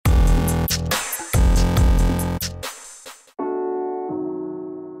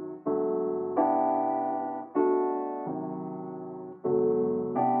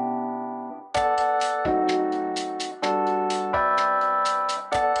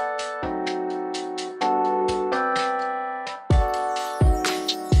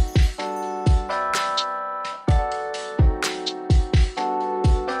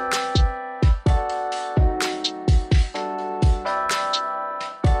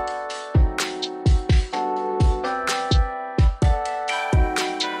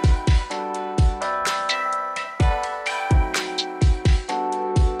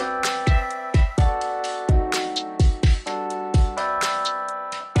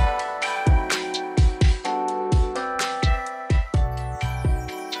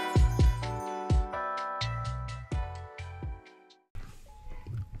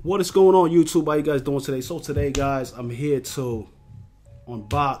What is going on, YouTube? How you guys doing today? So today, guys, I'm here to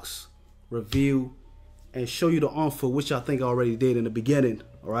unbox, review, and show you the unfoot, which I think I already did in the beginning.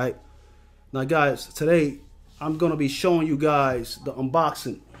 All right. Now, guys, today I'm gonna be showing you guys the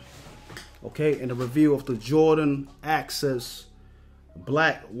unboxing, okay, and the review of the Jordan Access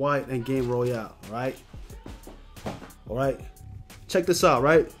Black, White, and Game Royale. All right. All right. Check this out.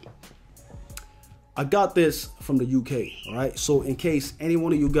 Right. I got this from the UK, all right? So in case any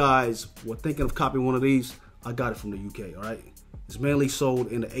one of you guys were thinking of copying one of these, I got it from the UK, all right? It's mainly sold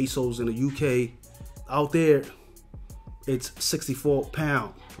in the ASOS in the UK. Out there, it's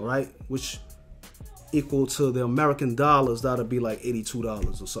 £64, all right? Which equal to the American dollars, that'll be like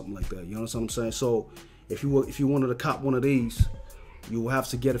 $82 or something like that. You know what I'm saying? So if you wanted to cop one of these, you will have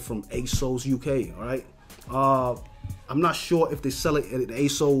to get it from ASOS UK, all right? I'm not sure if they sell it at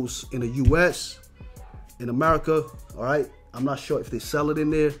ASOS in the US. In America, all right, I'm not sure if they sell it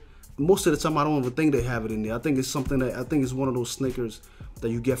in there. Most of the time, I don't even think they have it in there. I think it's something that it's one of those sneakers that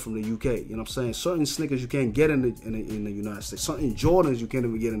you get from the UK. You know what I'm saying? Certain sneakers you can't get in the United States. Certain Jordans you can't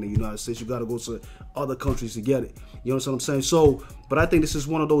even get in the United States. You got to go to other countries to get it. You know what I'm saying? So, but I think this is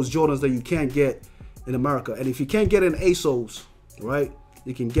one of those Jordans that you can't get in America. And if you can't get it in ASOS, right,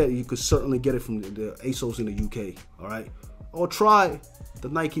 you could certainly get it from the ASOS in the UK. All right, or try the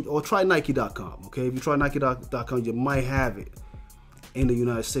Nike, or try Nike.com. Okay, if you try Nike.com, you might have it in the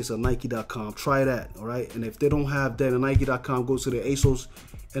United States. Or Nike.com, try that. All right, and if they don't have that in Nike.com, go to the ASOS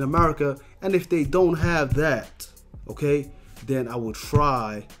in America. And if they don't have that, okay, then I will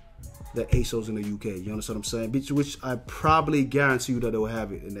try the ASOS in the UK. You understand what I'm saying? Which I probably guarantee you that they will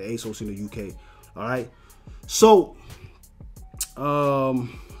have it in the ASOS in the UK. All right, so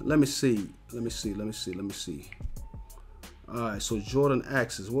let me see. All right, so Jordan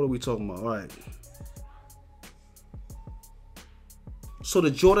Access, what are we talking about? All right. So the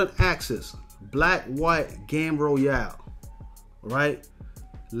Jordan Access Black, White, Game Royale. All right.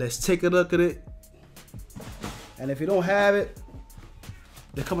 Let's take a look at it. And if you don't have it,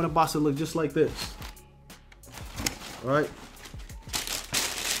 they come in a box that look just like this. All right.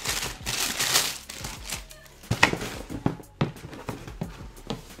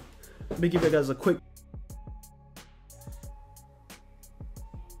 Let me give you guys a quick.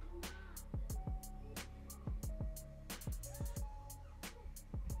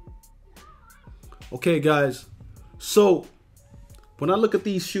 Okay, guys, so when I look at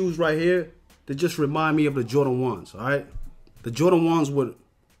these shoes right here, they just remind me of the Jordan 1s, all right? The Jordan 1s were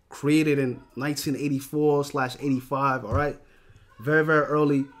created in 1984/85, all right? Very, very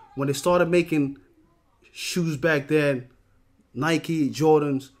early. When they started making shoes back then, Nike,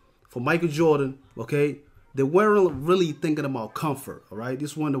 Jordans, for Michael Jordan, okay, they weren't really thinking about comfort, all right?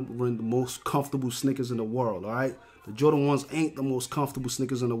 This one were the most comfortable sneakers in the world, all right? The Jordan 1s ain't the most comfortable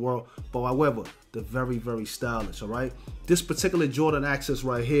sneakers in the world, but however, they're very, very stylish, all right? This particular Jordan Access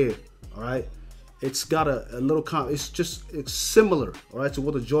right here, all right, it's got a little, it's similar, all right, to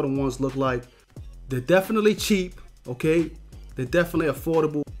what the Jordan 1s look like. They're definitely cheap, okay? They're definitely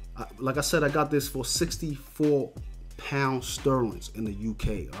affordable. Like I said, I got this for £64 sterling in the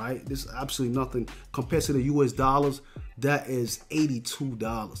UK, all right? This is absolutely nothing compared to the US dollars. That is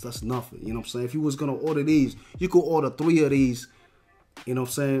 $82. That's nothing. You know what I'm saying? If you was gonna order these, you could order 3 of these. You know what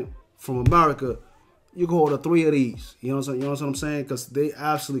I'm saying? From America, you could order 3 of these. You know what I'm saying? Because they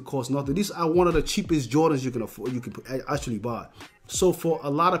absolutely cost nothing. These are one of the cheapest Jordans you can afford. You can actually buy. So for a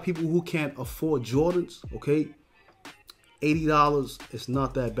lot of people who can't afford Jordans, okay, $80 is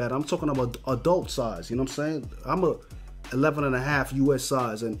not that bad. I'm talking about adult size. You know what I'm saying? I'm a 11.5 US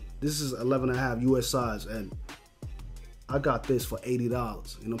size, and this is 11.5 US size, and I got this for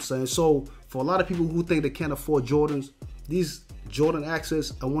 $80. You know what I'm saying? So for a lot of people who think they can't afford Jordans, these Jordan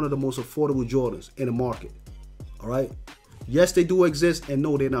Access are one of the most affordable Jordans in the market. All right. Yes, they do exist, and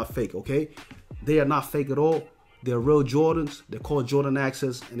no, they're not fake. Okay, they are not fake at all. They're real Jordans. They're called Jordan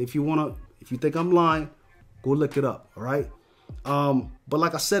Access. And if you think I'm lying, go look it up. All right. But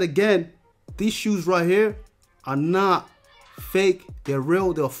like I said again, these shoes right here are not fake. They're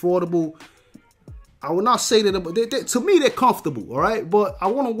real. They're affordable. I will not say that, but to me, they're comfortable, all right? But I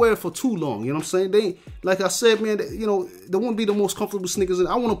want to wear it for too long, you know what I'm saying? Like I said, man, they won't be the most comfortable sneakers.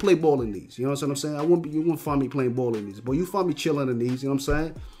 I want to play ball in these, you know what I'm saying? You won't find me playing ball in these, but you find me chilling in these, you know what I'm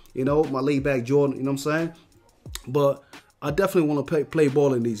saying? You know, my laid back Jordan, you know what I'm saying? But I definitely want to play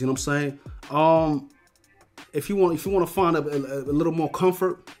ball in these, you know what I'm saying? If you want to find a little more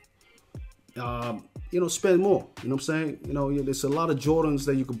comfort, spend more. You know what I'm saying? There's a lot of Jordans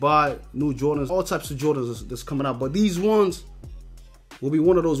that you could buy, new Jordans, all types of Jordans that's coming out. But these ones will be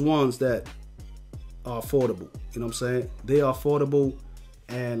one of those ones that are affordable. You know what I'm saying? They are affordable,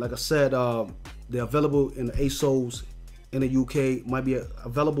 And like I said, they're available in the ASOS in the UK, might be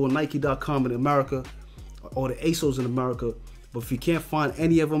available on Nike.com in America, or the ASOS in America. But if you can't find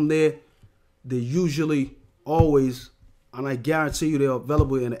any of them there, they're usually always, and I guarantee you, they're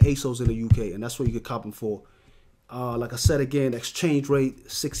available in the ASOS in the UK, and that's what you can cop them for. Like I said again, exchange rate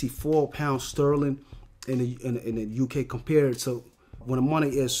 £64 sterling in the UK compared to when the money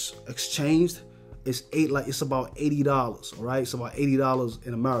is exchanged. It's about $80. All right, it's about $80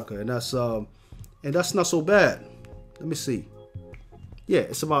 in America, and that's not so bad. Let me see. Yeah,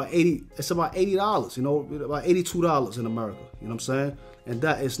 it's about $80. You know, about $82 in America. You know what I'm saying? And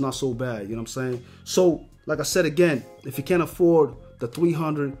that is not so bad. You know what I'm saying? So, like I said again, if you can't afford the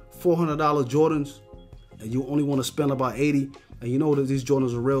 $300, $400 Jordans, and you only want to spend about $80, and you know that these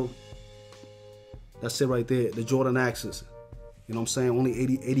Jordans are real, that's it right there. The Jordan Axis. You know what I'm saying? Only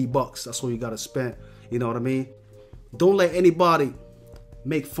 80 bucks. That's all you got to spend. You know what I mean? Don't let anybody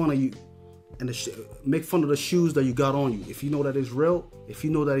make fun of you and make fun of the shoes that you got on you. If you know that it's real, if you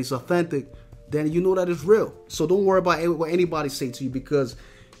know that it's authentic, then you know that it's real. So don't worry about what anybody say to you, because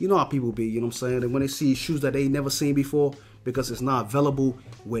you know how people be, you know what I'm saying? And when they see shoes that they never seen before, because it's not available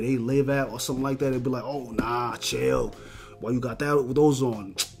where they live at or something like that, they'll be like, oh, nah, chill. Why you got those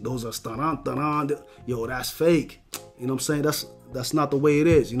on? Those are stan. Yo, that's fake. You know what I'm saying? That's not the way it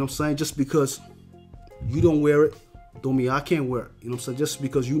is. You know what I'm saying? Just because you don't wear it, don't mean I can't wear it. You know what I'm saying? Just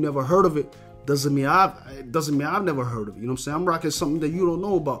because you never heard of it, doesn't mean I've never heard of it. You know what I'm saying? I'm rocking something that you don't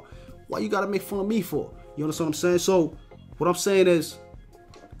know about. Why you gotta make fun of me for? You understand what I'm saying? So what I'm saying is,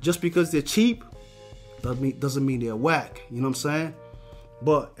 just because they're cheap doesn't mean they're whack. You know what I'm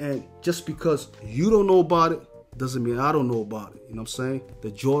saying? And just because you don't know about it doesn't mean I don't know about it. You know what I'm saying?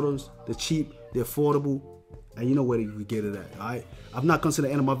 The Jordans, they're cheap, they're affordable, and you know where you can get it at. All right. I've not come to the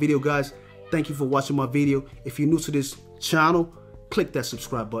end of my video, guys. Thank you for watching my video. If you're new to this channel, click that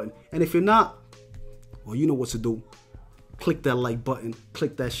subscribe button. And if you're not, well, you know what to do. Click that like button,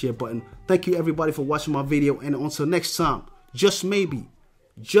 click that share button. Thank you everybody for watching my video. And until next time, just maybe,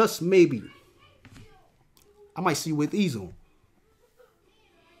 I might see you with these on.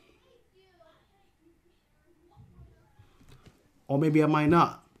 Or maybe I might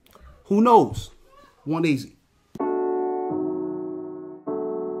not. Who knows? One easy.